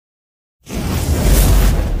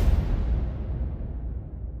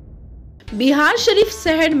बिहारशरीफ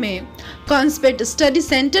शहर में concept study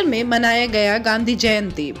centre में मनाया गया गांधी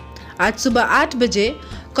जयंती। आज सुबह 8 बजे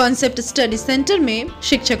कॉन्सेप्ट स्टडी सेंटर में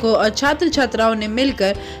शिक्षकों और छात्र छात्राओं ने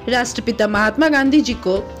मिलकर राष्ट्रपिता महात्मा गांधी जी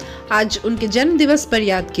को आज उनके जन्म दिवस पर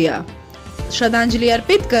याद किया। श्रद्धांजलि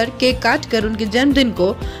अर्पित कर केक काटकर उनके जन्मदिन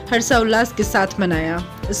को हर्षोल्लास के साथ मनाया।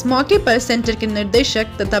 इस मौके पर सेंटर के निदेशक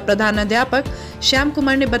तथा प्रधानाध्यापक श्याम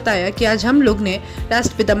कुमार ने बताया कि आज हम लोग ने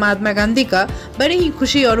राष्ट्रपिता महात्मा गांधी का बड़े ही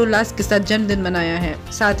खुशी और उल्लास के साथ जन्मदिन मनाया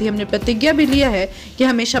है। साथ ही हमने प्रतिज्ञा भी लिया है कि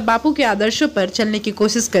हमेशा बापू के आदर्शों पर चलने की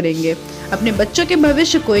कोशिश करेंगे, अपने बच्चों के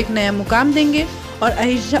भविष्य को एक नया मुकाम देंगे और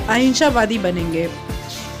अहिंसावादी बनेंगे।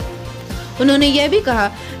 उन्होंने यह भी कहा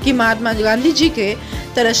कि महात्मा गांधी जी के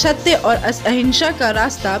तरह सत्य और अहिंसा का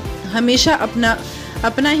रास्ता हमेशा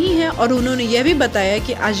अपना ही है और उन्होंने यह भी बताया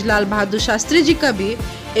कि आज लाल बहादुर शास्त्री जी का भी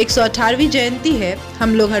 118वीं जयंती है।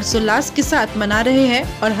 हम लोग हर्षोल्लास के साथ मना रहे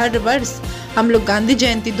हैं और हर वर्ष हम लोग गांधी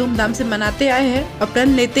जयंती धूमधाम से मनाते आए हैं और प्रण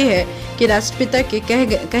लेते हैं कि राष्ट्रपिता के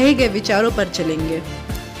कहे गए विचारों पर चलेंगे।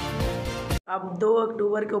 आप 2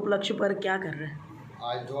 अक्टूबर के उपलक्ष्य पर क्या कर रहे हैं?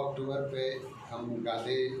 आज 2 अक्टूबर पे हम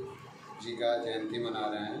गांधी जी का जयंती मना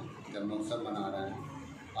रहे हैं, जन्मोत्सव मना रहे हैं।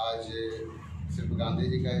 आज सिर्फ गांधी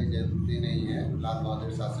जी का ही जयंती नहीं है, लाल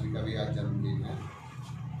बहादुर शास्त्री का भी आज जन्मदिन है।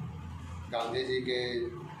 गांधी जी के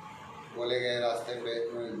बोले गए रास्ते पे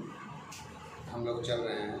हम लोग चल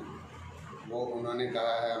रहे हैं। वो उन्होंने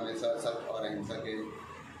कहा है हमेशा सत्य और अहिंसा के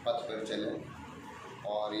पथ पर चले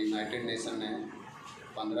और यूनाइटेड नेशन ने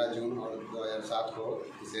 15 जून और 2007 को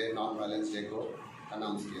इसे नॉन वायलेंस डे को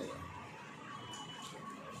अनाउंस किया था।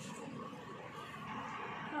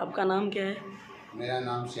 आपका नाम क्या है? मेरा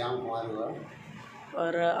नाम श्याम कुमार हुआ।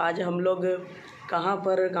 और आज हम लोग कहाँ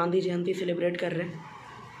पर गांधी जयंती सेलिब्रेट कर रहे हैं?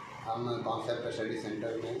 हम कॉन्सेप्ट स्टडी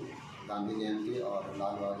सेंटर में गांधी जयंती और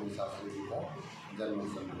लाल बहादुर शास्त्री जी का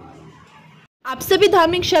जन्मोत्सव मना रहे हैं। आप सभी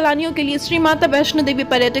धार्मिक सैलानियों के लिए श्री माता वैष्णो देवी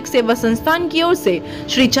पर्यटक सेवा संस्थान की ओर से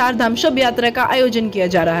श्री 4 धाम शव यात्रा का आयोजन किया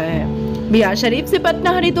जा रहा है। बिहारशरीफ से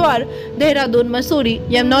पटना, हरिद्वार, देहरादून, मसूरी,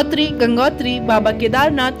 यमुनोत्री, गंगोत्री, बाबा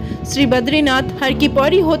केदारनाथ, श्री बद्रीनाथ, हर की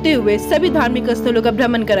पौड़ी होते हुए सभी धार्मिक स्थलों का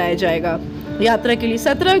भ्रमण कराया जाएगा। यात्रा के लिए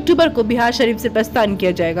 17 अक्टूबर को बिहारशरीफ से प्रस्थान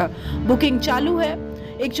किया जाएगा। बुकिंग चालू है।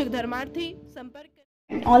 इच्छुक धर्मार्थी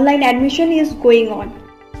संपर्क। Online admission is going on.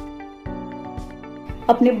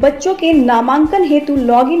 अपने बच्चों के नामांकन हेतु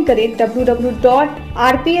लॉग इन करें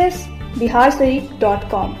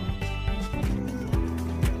www.rpsbiharsharif.com।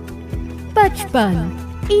 बचपन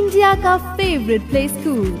इंडिया का फेवरेट प्ले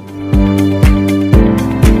स्कूल।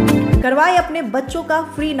 करवाए अपने बच्चों का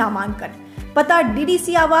फ्री नामांकन। पता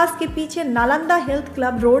डीडीसी आवास के पीछे, Nalanda health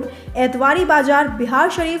club road, Etwari बाजार,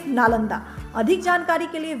 बिहारशरीफ, नालंदा। अधिक जानकारी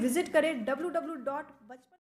के लिए विजिट करें www.bachpan